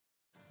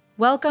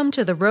Welcome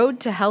to the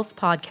Rhode to Health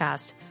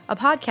podcast, a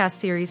podcast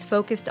series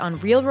focused on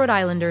real Rhode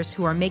Islanders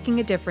who are making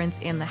a difference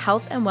in the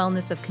health and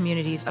wellness of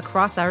communities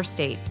across our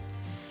state.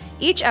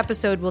 Each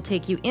episode will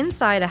take you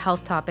inside a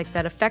health topic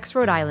that affects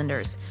Rhode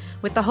Islanders,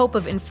 with the hope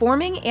of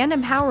informing and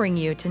empowering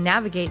you to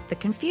navigate the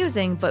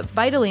confusing but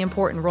vitally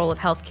important role of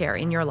healthcare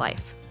in your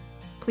life.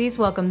 Please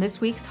welcome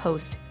this week's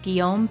host,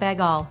 Guillaume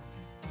Bagal.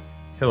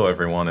 Hello,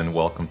 everyone, and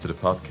welcome to the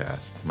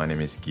podcast. My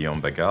name is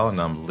Guillaume Bagal, and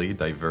I'm Lead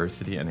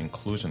Diversity and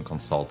Inclusion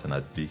Consultant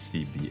at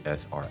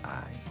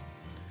BCBSRI.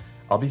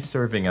 I'll be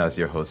serving as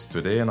your host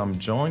today, and I'm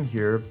joined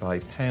here by a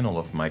panel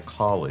of my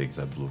colleagues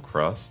at Blue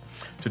Cross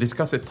to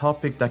discuss a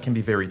topic that can be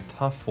very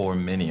tough for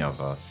many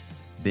of us,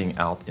 being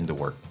out in the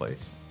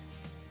workplace.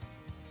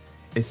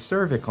 A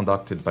survey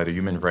conducted by the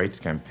Human Rights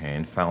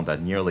Campaign found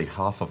that nearly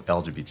half of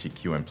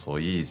LGBTQ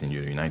employees in the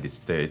United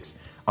States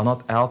are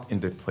not out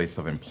in their place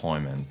of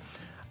employment.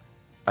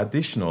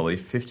 Additionally,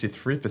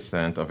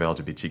 53% of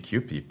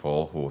LGBTQ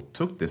people who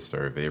took this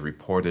survey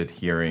reported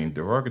hearing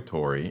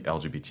derogatory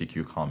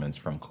LGBTQ comments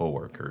from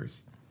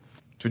coworkers.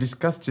 To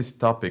discuss this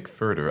topic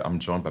further, I'm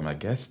joined by my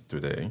guest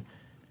today,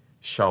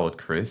 Charlotte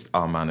Crist,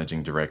 our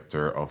Managing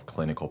Director of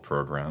Clinical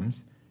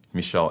Programs,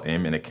 Michelle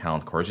Im, an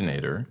Account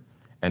Coordinator,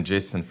 and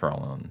Jason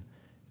Furlan,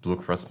 Blue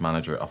Cross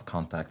Manager of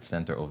Contact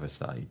Center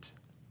Oversight.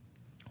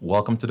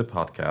 Welcome to the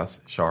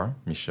podcast, Char,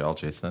 Michelle,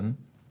 Jason.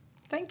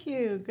 Thank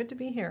you. Good to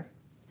be here.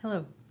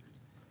 Hello.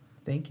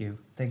 Thank you.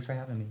 Thanks for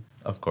having me.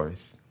 Of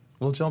course.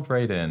 We'll jump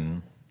right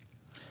in.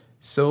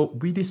 So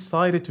we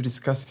decided to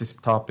discuss this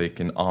topic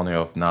in honor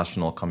of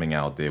National Coming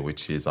Out Day,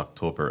 which is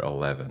October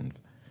 11th.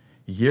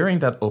 Hearing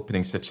that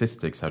opening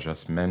statistics I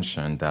just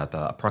mentioned, that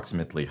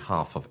approximately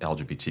half of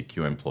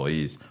LGBTQ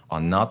employees are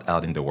not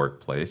out in the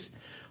workplace,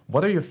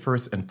 what are your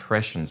first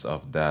impressions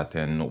of that,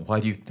 and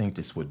why do you think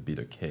this would be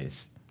the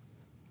case?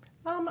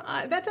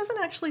 That doesn't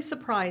actually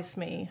surprise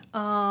me.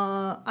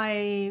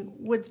 I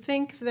would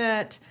think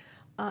that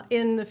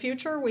in the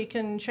future we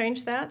can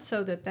change that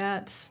so that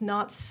that's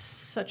not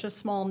such a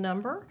small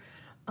number.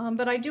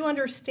 But I do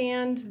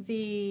understand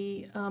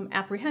the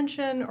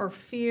apprehension or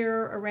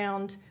fear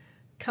around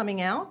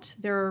coming out.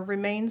 There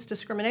remains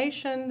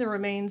discrimination. There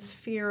remains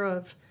fear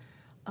of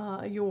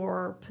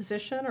your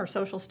position or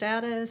social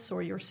status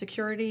or your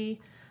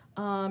security.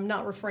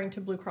 Not referring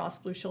to Blue Cross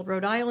Blue Shield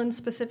Rhode Island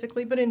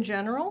specifically, but in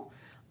general.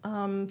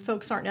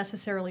 Folks aren't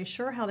necessarily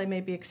sure how they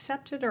may be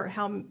accepted or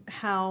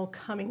how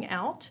coming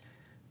out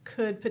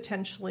could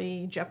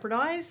potentially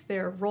jeopardize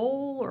their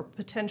role or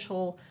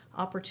potential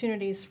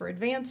opportunities for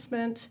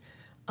advancement,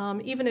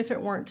 even if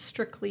it weren't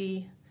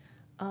strictly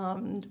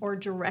or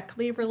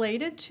directly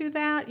related to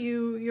that.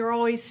 You're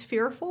always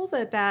fearful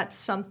that that's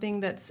something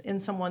that's in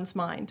someone's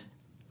mind.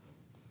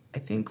 I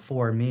think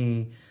for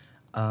me,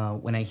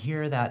 when I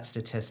hear that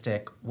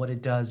statistic, what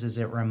it does is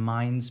it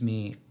reminds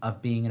me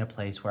of being in a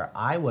place where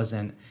I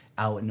wasn't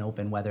out and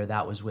open, whether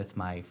that was with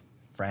my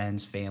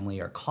friends, family,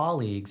 or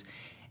colleagues.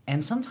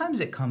 And sometimes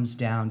it comes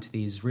down to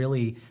these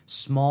really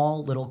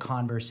small little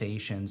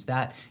conversations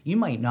that you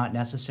might not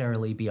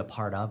necessarily be a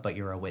part of, but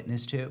you're a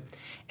witness to.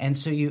 And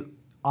so you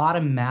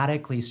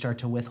automatically start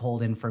to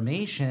withhold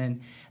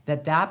information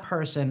that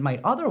person might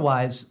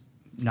otherwise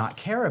not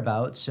care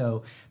about.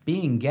 So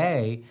being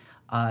gay,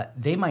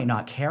 they might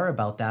not care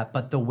about that,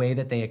 but the way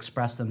that they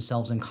express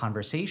themselves in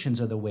conversations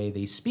or the way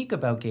they speak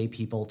about gay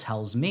people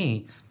tells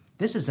me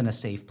this isn't a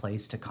safe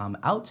place to come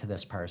out to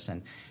this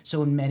person.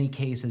 So in many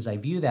cases, I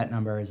view that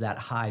number as that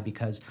high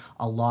because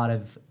a lot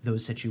of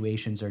those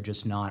situations are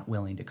just not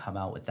willing to come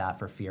out with that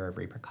for fear of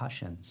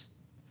repercussions.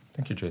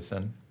 Thank you,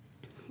 Jason.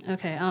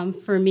 Okay,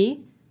 for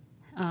me,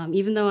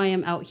 even though I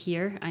am out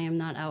here, I am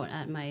not out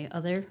at my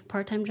other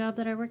part-time job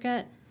that I work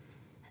at.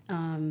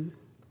 I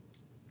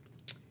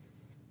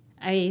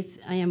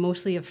am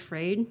mostly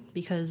afraid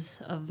because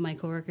of my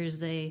coworkers.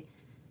 They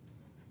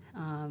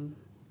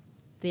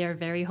are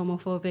very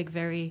homophobic,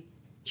 very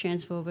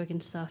transphobic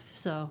and stuff.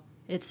 So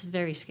it's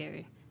very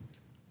scary.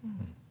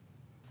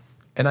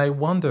 And I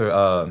wonder,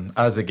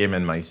 as a gay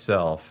man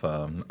myself,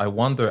 I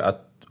wonder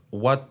at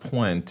what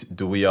point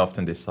do we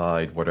often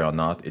decide whether or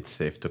not it's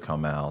safe to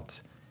come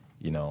out?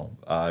 You know,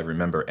 I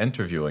remember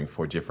interviewing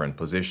for different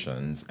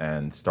positions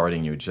and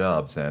starting new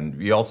jobs. And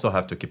we also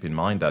have to keep in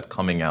mind that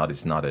coming out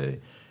is not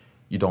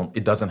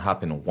it doesn't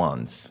happen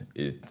once.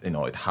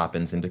 It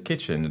happens in the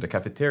kitchen, in the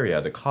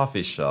cafeteria, the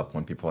coffee shop,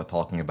 when people are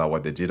talking about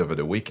what they did over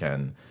the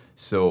weekend.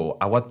 So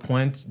at what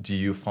point do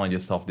you find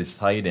yourself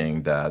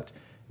deciding that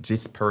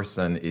this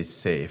person is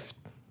safe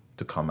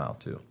to come out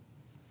to?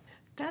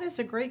 That is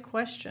a great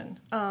question.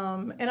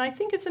 And I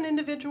think it's an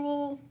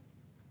individual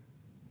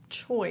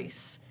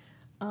choice.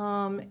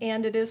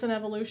 And it is an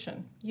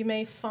evolution. You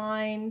may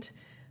find,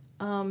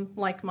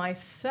 like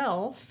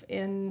myself,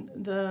 I'm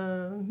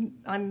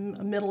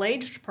a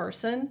middle-aged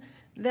person,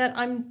 that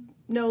I'm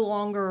no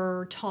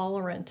longer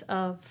tolerant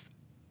of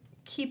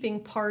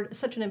keeping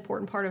such an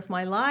important part of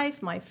my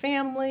life, my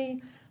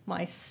family,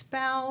 my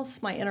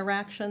spouse, my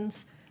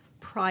interactions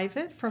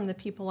private from the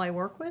people I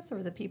work with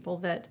or the people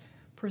that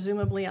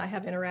presumably I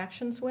have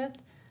interactions with.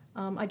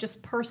 I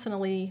just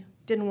personally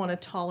didn't want to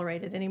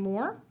tolerate it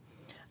anymore.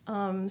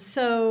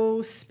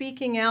 So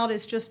speaking out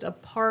is just a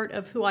part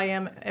of who I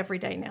am every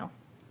day now.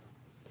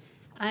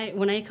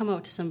 When I come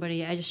out to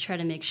somebody, I just try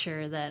to make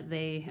sure that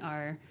they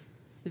are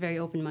very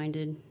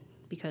open-minded,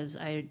 because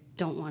I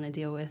don't want to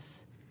deal with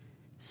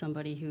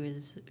somebody who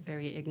is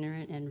very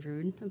ignorant and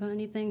rude about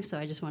anything. So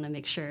I just want to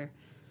make sure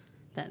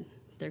that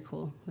they're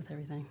cool with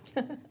everything.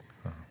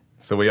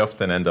 So we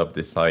often end up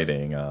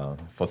deciding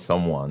for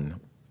someone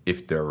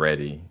if they're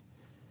ready.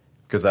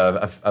 Because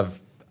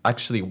I've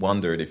actually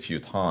wondered a few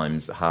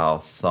times how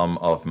some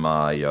of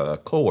my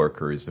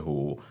coworkers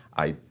who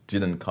I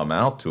didn't come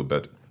out to,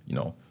 but,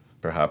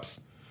 perhaps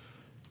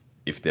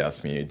if they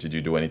ask me, did you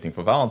do anything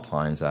for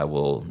Valentine's, I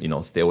will,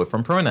 stay away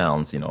from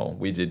pronouns.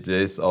 We did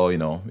this. Oh,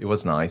 it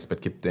was nice,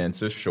 but keep the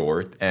answer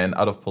short. And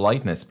out of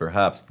politeness,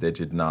 perhaps they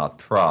did not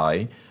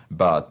try.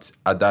 But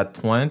at that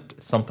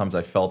point, sometimes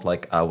I felt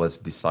like I was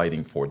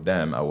deciding for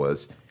them. I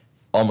was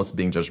almost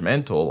being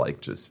judgmental,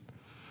 like just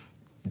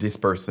this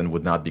person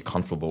would not be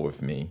comfortable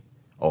with me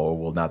or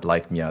will not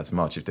like me as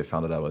much if they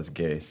found out I was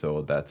gay.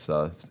 So that's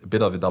a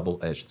bit of a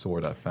double-edged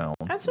sword, I found.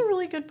 That's a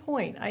really good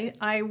point.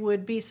 I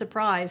would be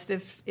surprised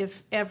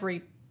if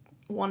every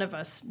one of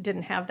us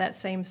didn't have that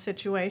same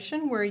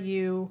situation where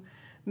you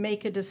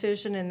make a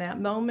decision in that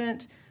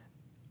moment.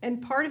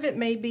 And part of it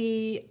may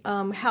be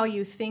how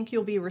you think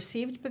you'll be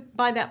received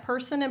by that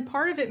person. And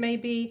part of it may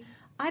be,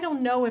 I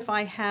don't know if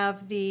I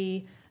have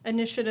the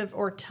initiative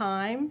or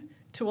time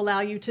to allow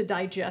you to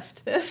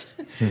digest this,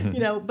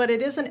 but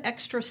it is an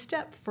extra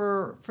step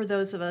for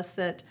those of us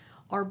that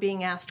are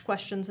being asked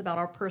questions about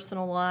our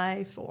personal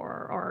life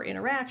or our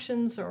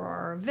interactions or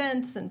our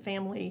events and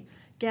family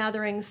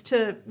gatherings.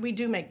 We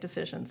do make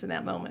decisions in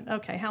that moment.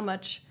 Okay, how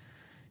much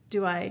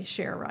do I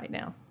share right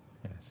now?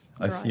 Yes.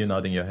 I see you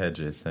nodding your head,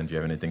 Jason. Do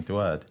you have anything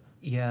to add?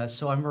 Yeah,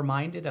 so I'm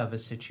reminded of a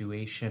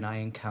situation I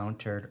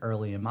encountered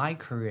early in my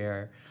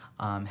career,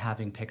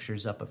 having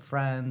pictures up of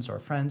friends or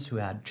friends who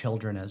had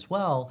children as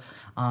well.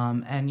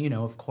 And,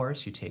 of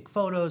course, you take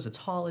photos, it's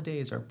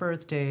holidays or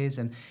birthdays,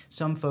 and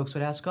some folks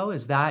would ask, oh,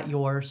 is that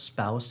your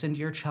spouse and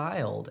your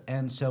child?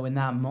 And so in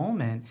that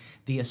moment,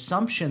 the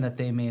assumption that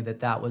they made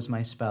that was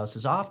my spouse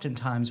is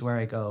oftentimes where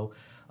I go,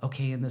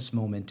 okay, in this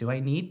moment, do I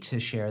need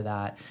to share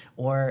that?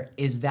 Or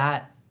is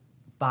that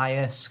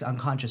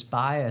unconscious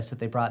bias that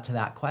they brought to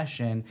that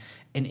question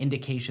an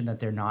indication that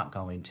they're not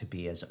going to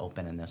be as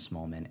open in this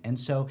moment? And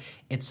so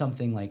it's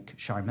something like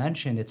Shar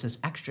mentioned, it's this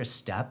extra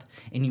step,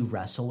 and you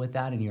wrestle with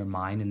that in your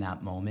mind in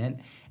that moment.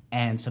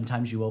 And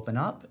sometimes you open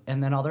up,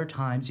 and then other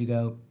times you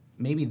go,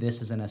 maybe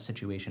this isn't a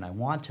situation I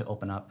want to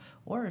open up,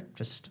 or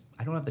just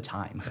I don't have the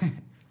time.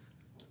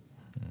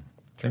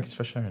 Thanks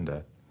for sharing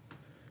that.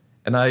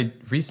 And I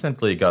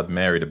recently got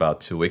married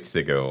about 2 weeks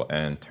ago,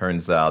 and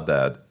turns out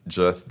that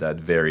just that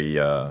very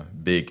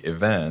big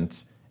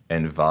event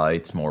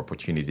invites more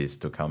opportunities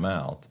to come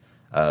out.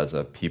 As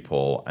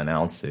people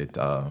announce it,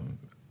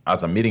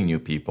 as I'm meeting new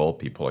people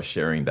are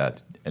sharing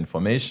that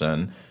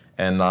information,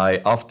 and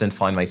I often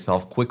find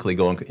myself quickly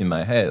going in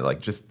my head,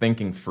 like just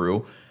thinking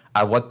through,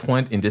 at what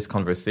point in this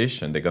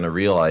conversation they're going to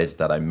realize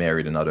that I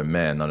married another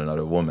man, not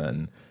another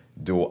woman?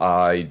 Do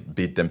I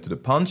beat them to the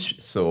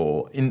punch?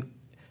 So I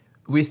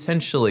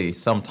essentially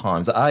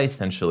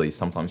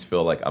sometimes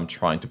feel like I'm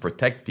trying to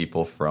protect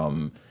people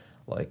from,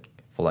 like,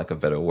 for lack of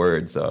better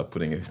words,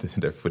 putting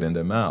their foot in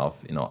their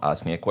mouth,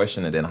 asking a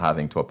question and then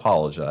having to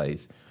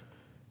apologize.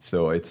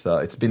 So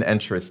it's been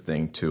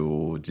interesting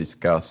to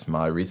discuss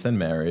my recent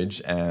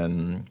marriage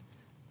and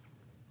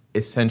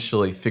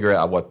essentially figure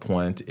out at what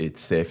point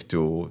it's safe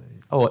to,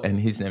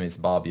 and his name is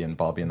Bobby, and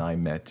Bobby and I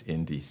met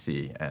in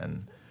D.C.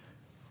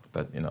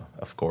 But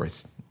of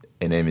course,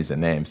 a name is a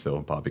name, so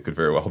Bobby could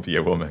very well be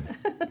a woman.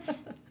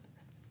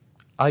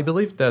 I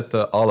believe that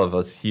all of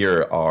us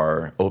here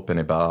are open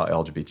about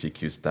our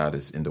LGBTQ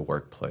status in the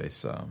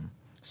workplace.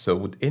 So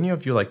would any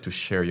of you like to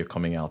share your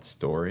coming out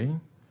story?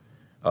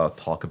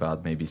 Talk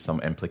about maybe some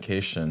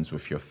implications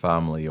with your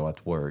family or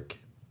at work?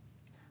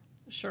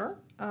 Sure.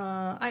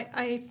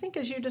 I think,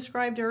 as you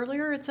described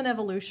earlier, it's an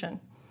evolution.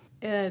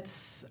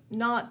 It's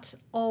not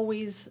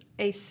always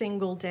a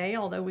single day,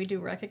 although we do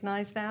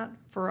recognize that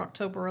for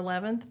October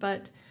 11th,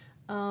 but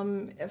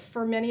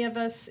for many of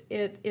us,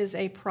 it is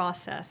a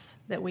process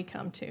that we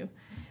come to.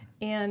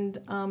 And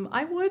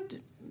I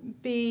would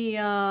be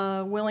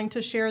willing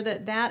to share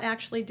that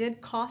actually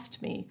did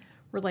cost me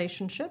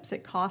relationships.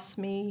 It cost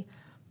me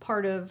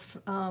part of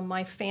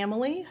my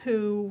family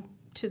who,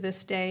 to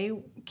this day,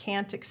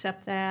 can't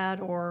accept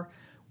that or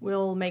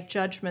will make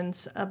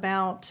judgments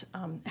about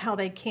how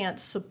they can't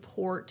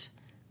support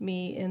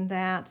me in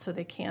that, so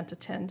they can't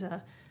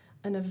attend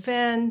an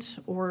event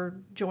or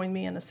join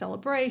me in a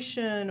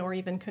celebration or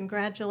even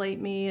congratulate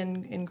me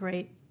in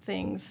great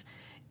things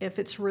if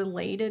it's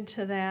related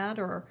to that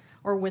or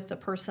with the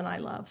person I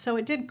love. So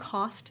it did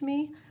cost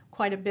me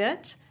quite a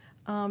bit,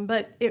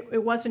 but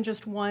it wasn't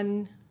just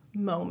one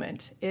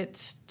moment.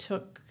 It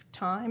took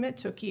time. It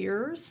took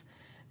years.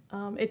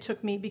 It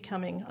took me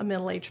becoming a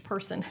middle-aged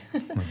person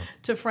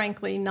to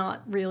frankly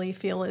not really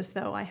feel as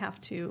though I have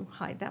to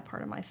hide that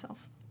part of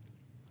myself.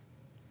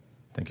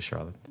 Thank you,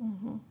 Charlotte.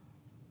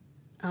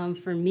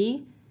 For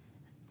me,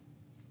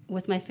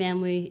 with my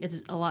family,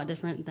 it's a lot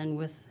different than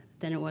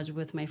it was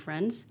with my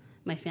friends.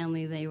 My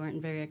family, they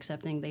weren't very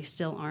accepting. They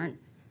still aren't.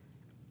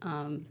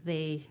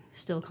 They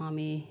still call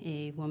me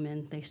a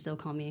woman. They still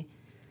call me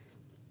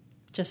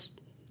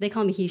they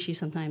call me he, she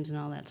sometimes and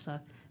all that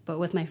stuff. But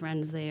with my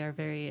friends, they are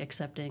very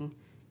accepting,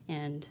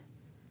 and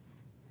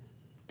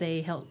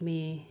they helped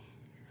me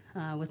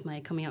with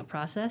my coming out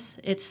process.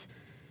 It's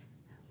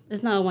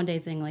not a one-day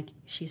thing, like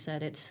she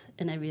said. It's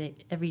an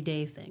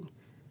everyday thing.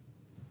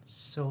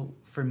 So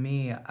for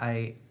me,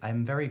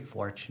 I'm very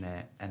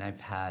fortunate, and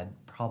I've had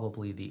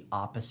probably the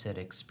opposite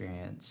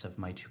experience of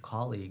my two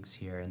colleagues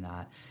here in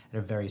that I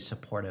had a very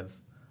supportive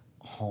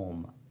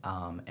home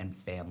and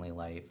family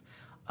life.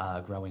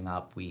 Growing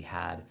up, we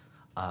had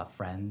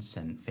friends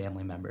and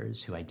family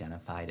members who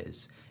identified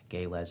as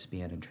gay,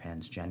 lesbian, and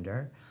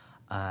transgender.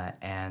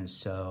 And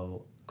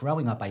so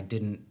growing up, I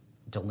didn't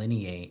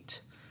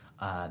delineate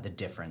the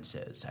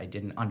differences. I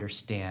didn't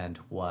understand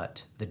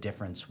what the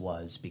difference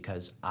was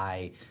because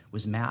I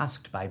was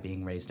masked by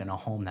being raised in a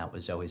home that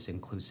was always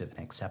inclusive and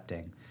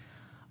accepting.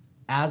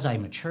 As I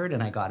matured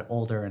and I got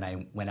older and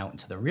I went out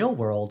into the real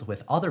world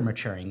with other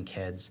maturing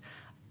kids,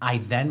 I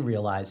then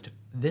realized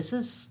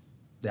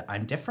that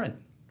I'm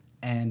different.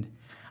 And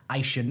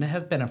I shouldn't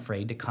have been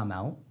afraid to come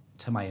out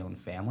to my own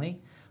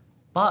family,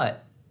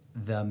 but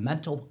the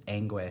mental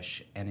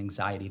anguish and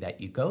anxiety that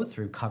you go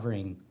through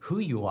covering who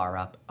you are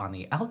up on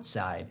the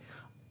outside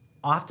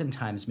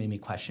oftentimes made me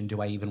question,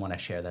 do I even want to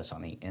share this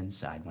on the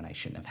inside when I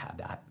shouldn't have had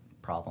that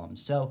problem?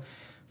 So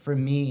for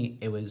me,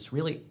 it was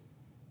really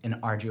an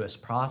arduous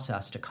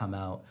process to come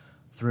out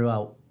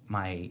throughout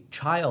my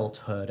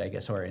childhood, I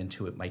guess, or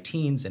into my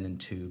teens and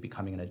into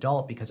becoming an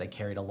adult, because I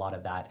carried a lot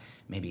of that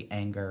maybe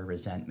anger,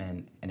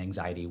 resentment, and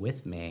anxiety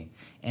with me.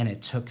 And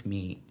it took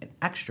me an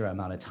extra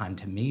amount of time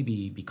to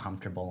maybe be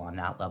comfortable on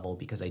that level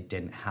because I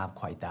didn't have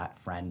quite that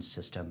friend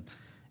system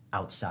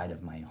outside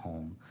of my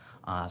home.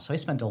 So I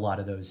spent a lot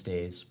of those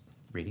days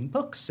reading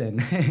books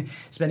and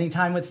spending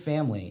time with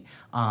family.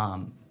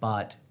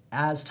 But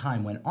as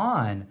time went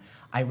on,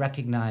 I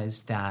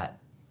recognized that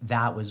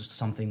was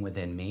something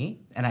within me,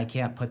 and I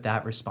can't put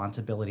that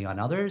responsibility on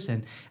others.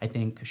 And I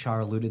think Shar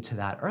alluded to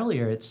that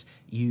earlier. It's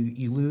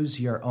you lose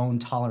your own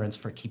tolerance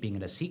for keeping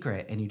it a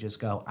secret, and you just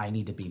go, I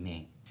need to be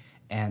me.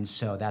 And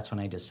so that's when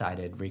I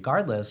decided,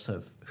 regardless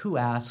of who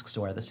asks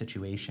or the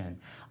situation,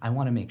 I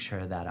want to make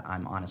sure that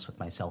I'm honest with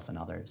myself and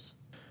others.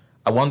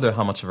 I wonder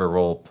how much of a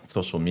role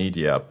social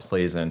media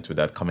plays into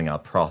that coming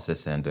out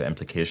process and the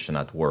implication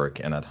at work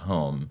and at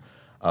home.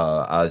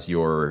 As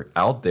you're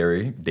out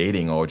there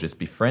dating or just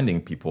befriending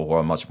people who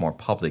are much more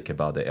public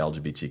about the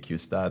LGBTQ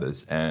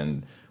status,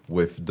 and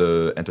with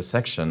the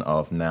intersection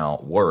of now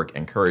work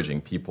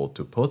encouraging people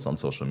to post on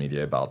social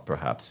media about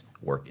perhaps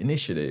work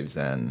initiatives,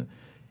 and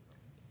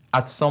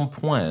at some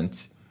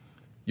point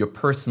your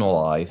personal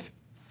life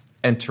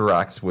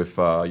interacts with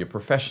your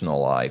professional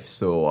life.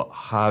 So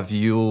have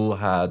you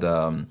had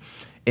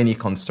any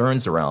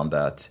concerns around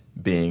that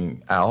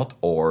being out,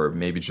 or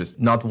maybe just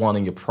not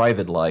wanting your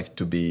private life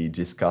to be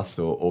discussed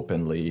so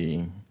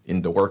openly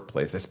in the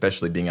workplace,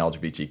 especially being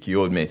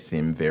LGBTQ? It may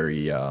seem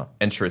very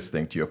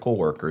interesting to your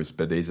coworkers,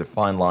 but there's a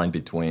fine line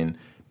between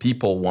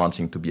people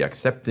wanting to be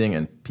accepting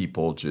and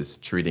people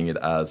just treating it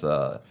as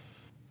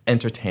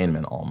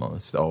entertainment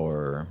almost,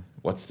 or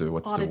what's the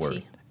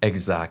word?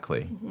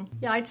 Exactly. Mm-hmm.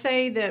 Yeah, I'd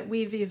say that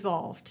we've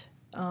evolved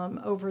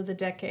over the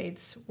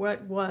decades.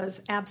 What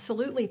was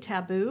absolutely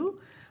taboo,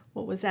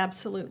 what was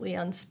absolutely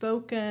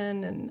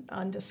unspoken and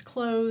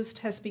undisclosed,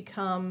 has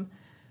become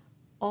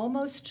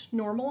almost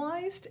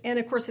normalized. And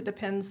of course, it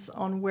depends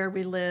on where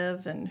we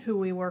live and who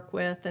we work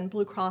with. And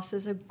Blue Cross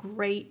is a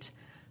great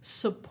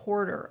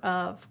supporter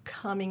of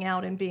coming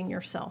out and being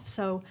yourself.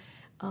 So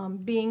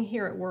being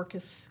here at work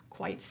is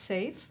quite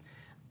safe.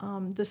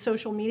 The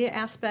social media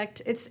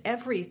aspect, it's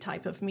every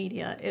type of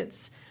media.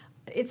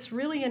 It's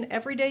really an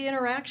everyday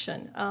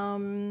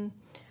interaction.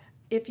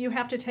 If you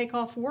have to take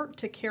off work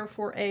to care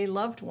for a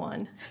loved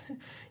one,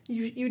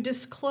 you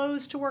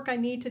disclose to work, I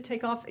need to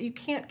take off. You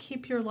can't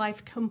keep your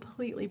life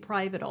completely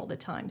private all the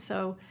time.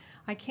 So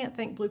I can't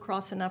thank Blue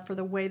Cross enough for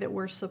the way that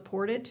we're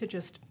supported to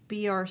just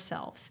be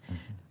ourselves,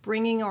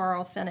 bringing our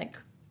authentic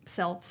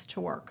selves to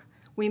work.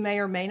 We may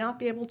or may not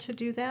be able to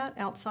do that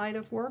outside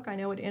of work. I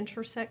know it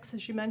intersects,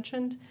 as you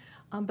mentioned,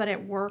 but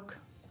at work,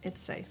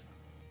 it's safe.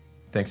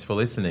 Thanks for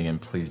listening,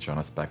 and please join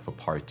us back for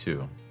part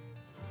 2.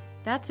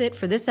 That's it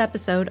for this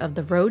episode of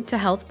the Road to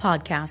Health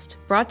podcast,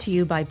 brought to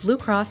you by Blue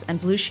Cross and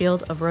Blue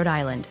Shield of Rhode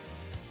Island.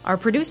 Our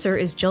producer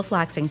is Jill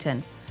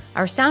Flaxington.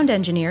 Our sound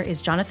engineer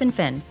is Jonathan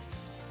Finn.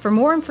 For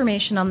more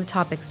information on the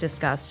topics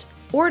discussed,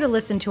 or to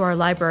listen to our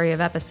library of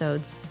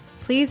episodes,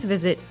 please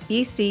visit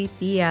BCBSRI.com.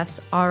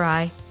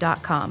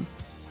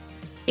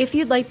 If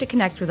you'd like to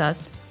connect with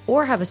us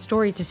or have a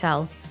story to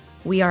tell,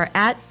 we are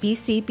at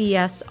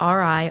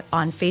BCBSRI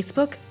on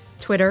Facebook,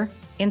 Twitter,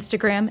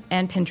 Instagram,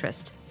 and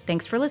Pinterest.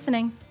 Thanks for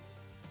listening.